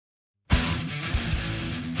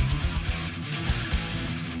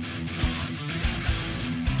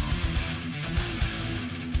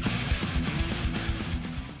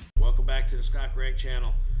the Scott Gregg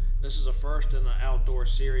channel. This is the first in the outdoor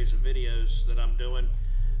series of videos that I'm doing.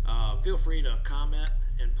 Feel free to comment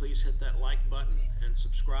and please hit that like button and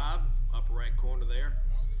subscribe, upper right corner there.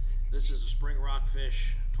 This is the Spring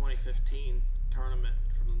Rockfish 2015 tournament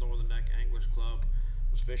from the Northern Neck Anglers Club.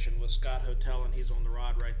 I was fishing with Scott Hotel and he's on the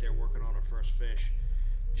rod right there working on our first fish.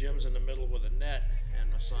 Jim's in the middle with a net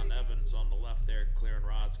and my son Evan's on the left there clearing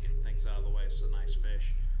rods, getting things out of the way. It's a nice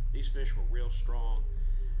fish. These fish were real strong.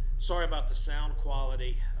 Sorry about the sound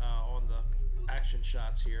quality on the action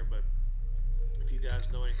shots here, but if you guys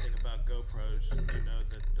know anything about GoPros, you know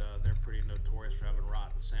that they're pretty notorious for having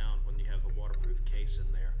rotten sound when you have the waterproof case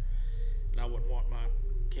in there. And I wouldn't want my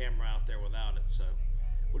camera out there without it, so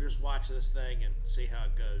we'll just watch this thing and see how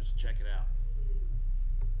it goes. Check it out.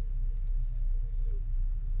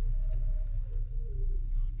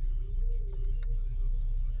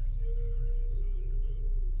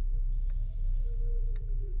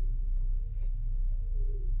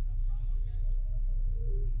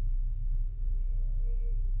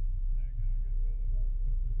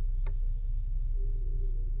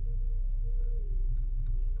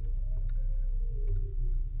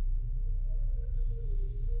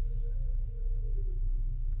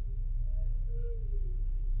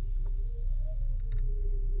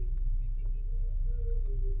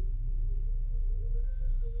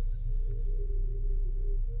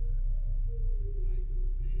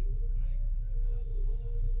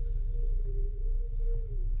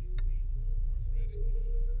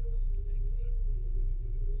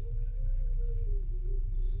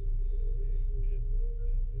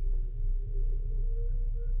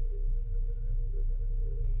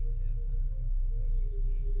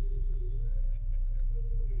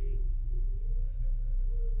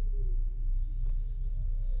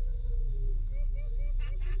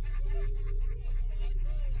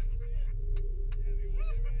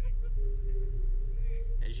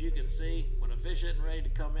 As you can see, when a fish isn't ready to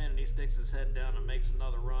come in and he sticks his head down and makes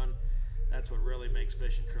another run, that's what really makes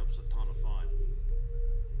fishing trips a ton of fun.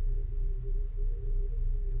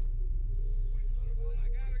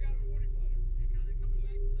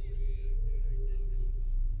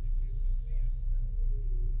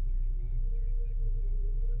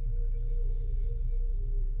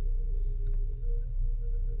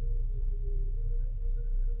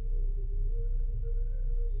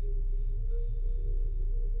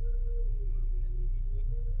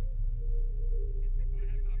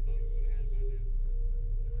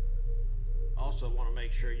 Also want to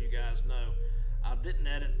make sure you guys know I didn't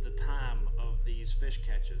edit the time of these fish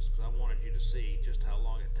catches because I wanted you to see just how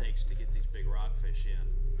long it takes to get these big rockfish in.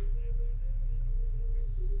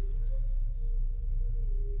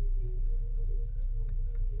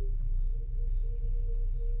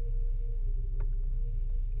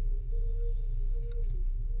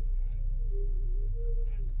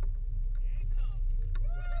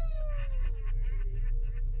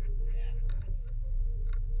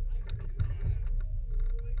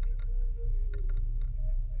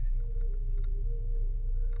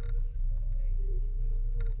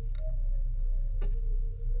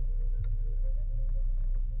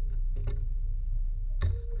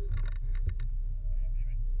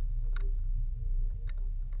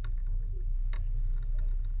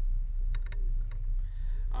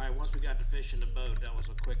 Once we got to fish in the boat, that was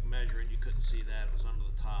a quick measure and you couldn't see that. It was under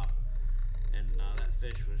the top. And that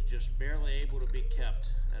fish was just barely able to be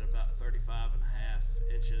kept at about 35.5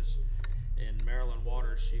 inches. In Maryland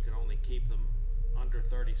waters, you can only keep them under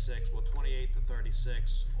 36, well 28 to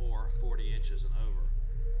 36 or 40 inches and over.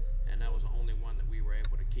 And that was the only one that we were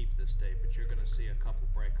able to keep this day, but you're going to see a couple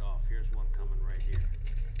break off. Here's one coming right here.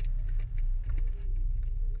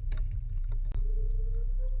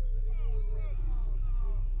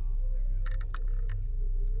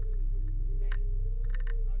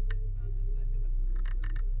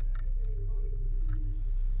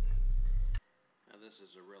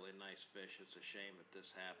 This is a really nice fish. It's a shame that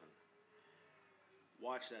this happened.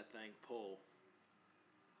 Watch that thing pull.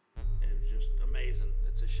 It was just amazing.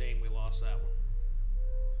 It's a shame we lost that one.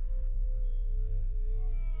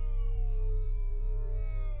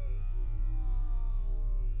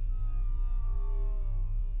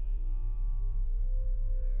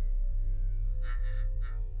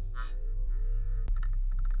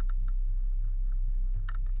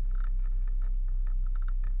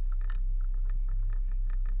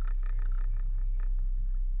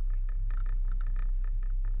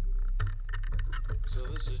 So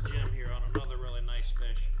this is Jim here on another really nice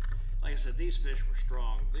fish. Like I said, these fish were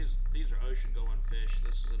strong. These are ocean going fish.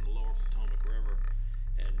 This is in the lower Potomac River,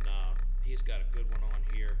 and he's got a good one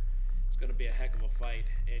on here. It's going to be a heck of a fight,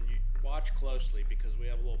 and you watch closely because we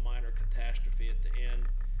have a little minor catastrophe at the end.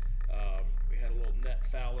 We had a little net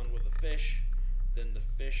fouling with the fish. Then the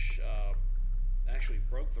fish actually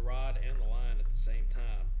broke the rod and the line at the same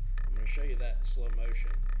time. I'm going to show you that in slow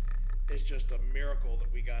motion. It's just a miracle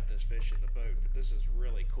that we got this fish in the boat, but this is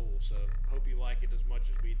really cool. So hope you like it as much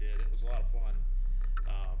as we did. It was a lot of fun.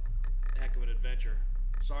 Heck of an adventure.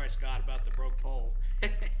 Sorry, Scott, about the broke pole.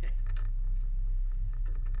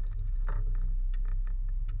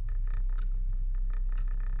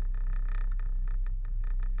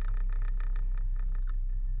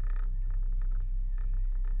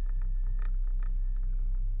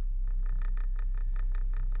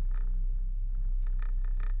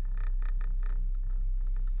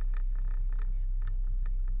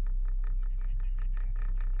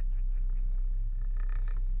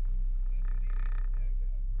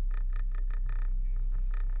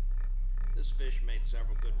 This fish made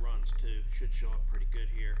several good runs too. Should show up pretty good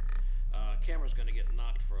here. Camera's going to get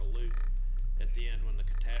knocked for a loop at the end when the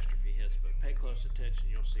catastrophe hits, but pay close attention,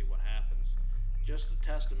 you'll see what happens. Just a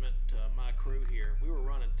testament to my crew here. We were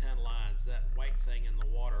running 10 lines. That white thing in the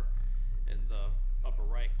water in the upper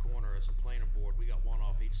right corner is a planer board. We got one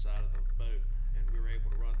off each side of the boat, and we were able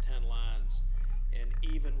to run 10 lines. And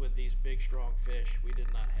even with these big, strong fish, we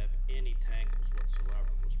did not have any tangles whatsoever.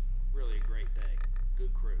 It was really a great day.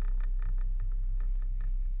 Good crew.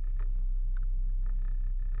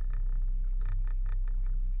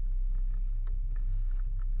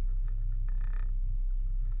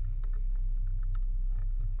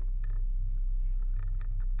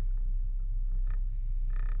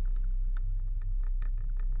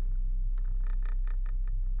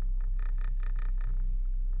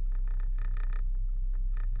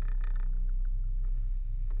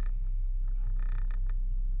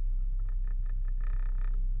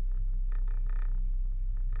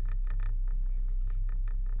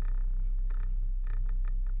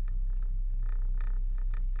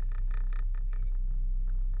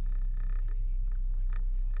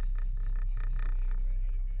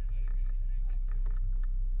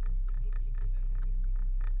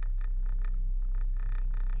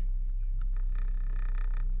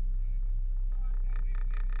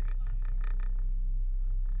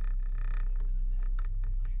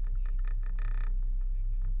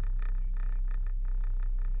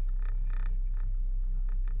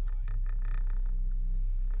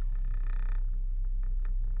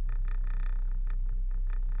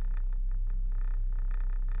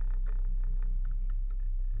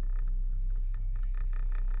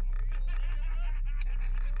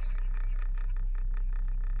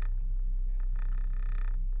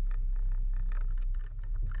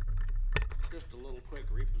 Just a little quick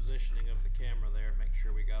repositioning of the camera there, make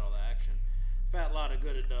sure we got all the action. Fat lot of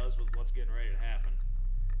good it does with what's getting ready to happen.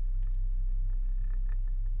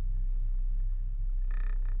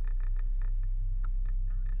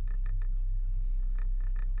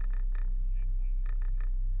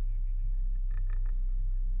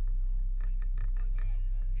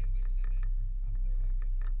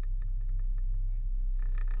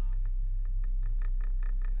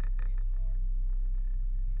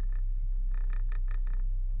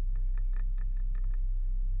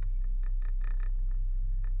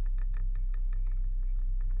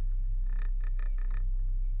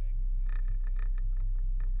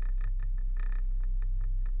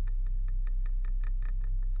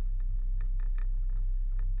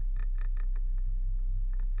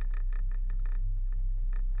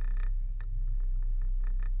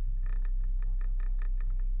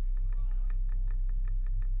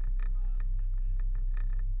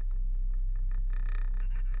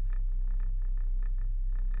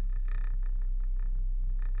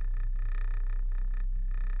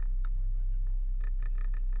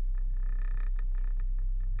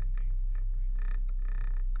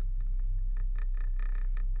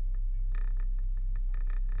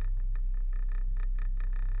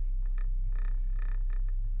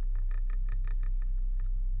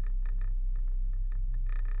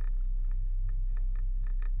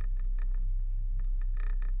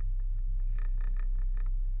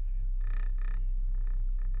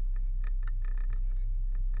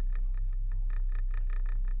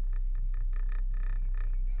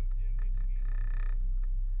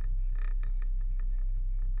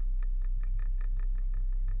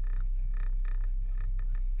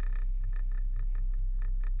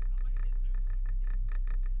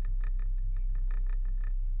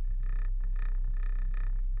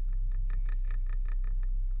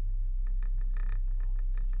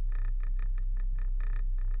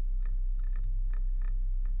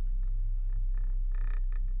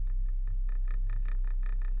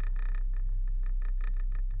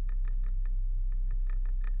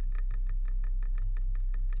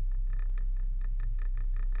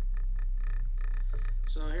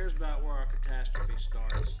 So here's about where our catastrophe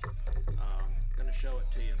starts. Gonna show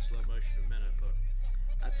it to you in slow motion in a minute, but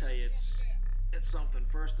I tell you, it's something.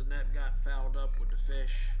 First, the net got fouled up with the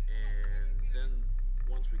fish, and then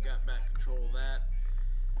once we got back control of that,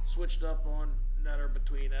 switched up on netter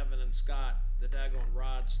between Evan and Scott. The daggone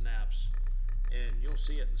rod snaps, and you'll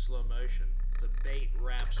see it in slow motion. The bait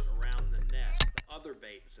wraps around the net. The other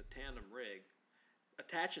bait is a tandem rig,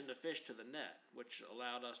 attaching the fish to the net, which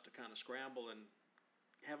allowed us to kind of scramble and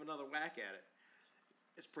have another whack at it.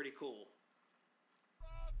 It's pretty cool.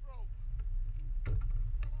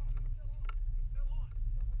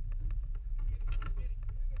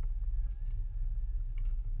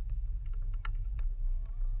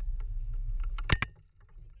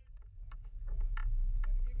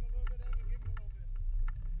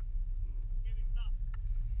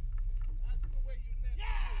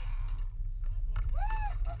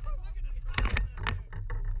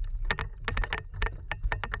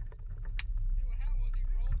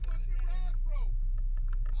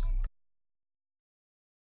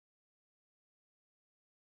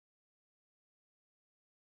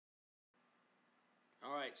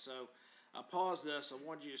 Alright, so I paused this. I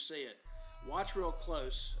wanted you to see it. Watch real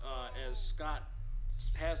close as Scott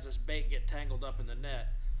has this bait get tangled up in the net.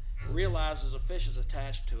 Realizes a fish is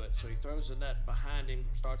attached to it, so he throws the net behind him,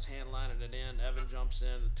 starts hand lining it in. Evan jumps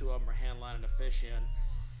in. The two of them are hand lining the fish in.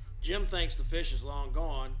 Jim thinks the fish is long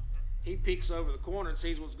gone. He peeks over the corner and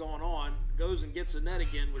sees what's going on, goes and gets the net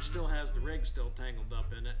again, which still has the rig still tangled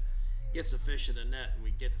up in it, gets the fish in the net, and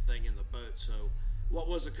we get the thing in the boat. So what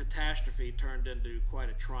was a catastrophe turned into quite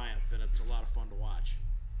a triumph, and it's a lot of fun to watch.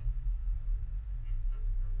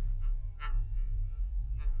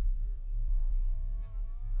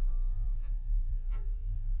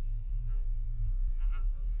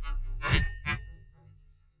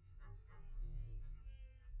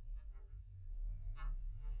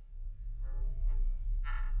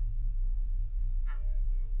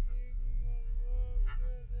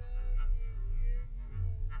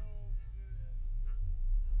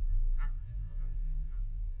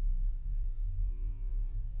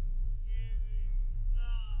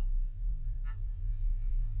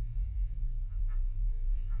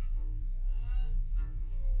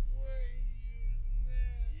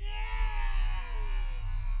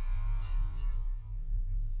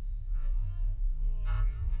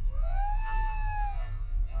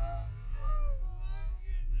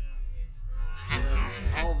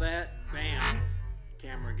 That, bam,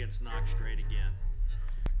 camera gets knocked straight again.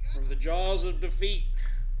 From the jaws of defeat,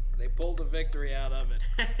 they pulled a victory out of it.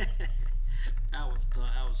 That was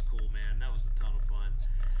cool, man. That was a ton of fun.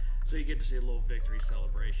 So you get to see a little victory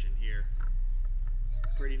celebration here.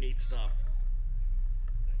 Pretty neat stuff.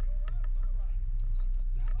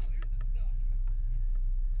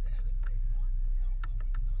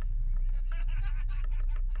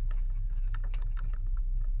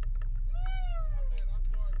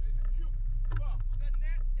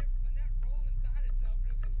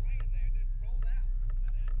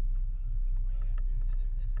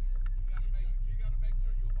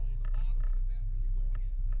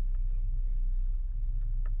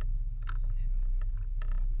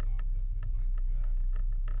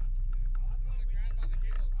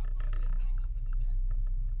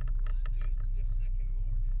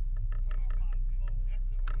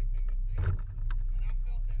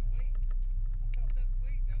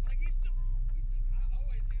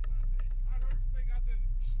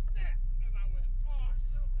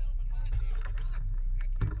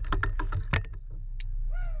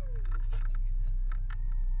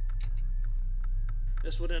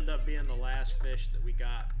 This would end up being the last fish that we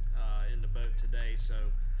got in the boat today, so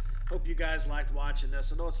hope you guys liked watching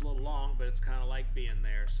this. I know it's a little long, but it's kind of like being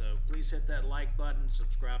there, so please hit that like button,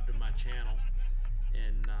 subscribe to my channel,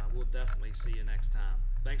 and we'll definitely see you next time.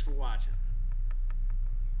 Thanks for watching.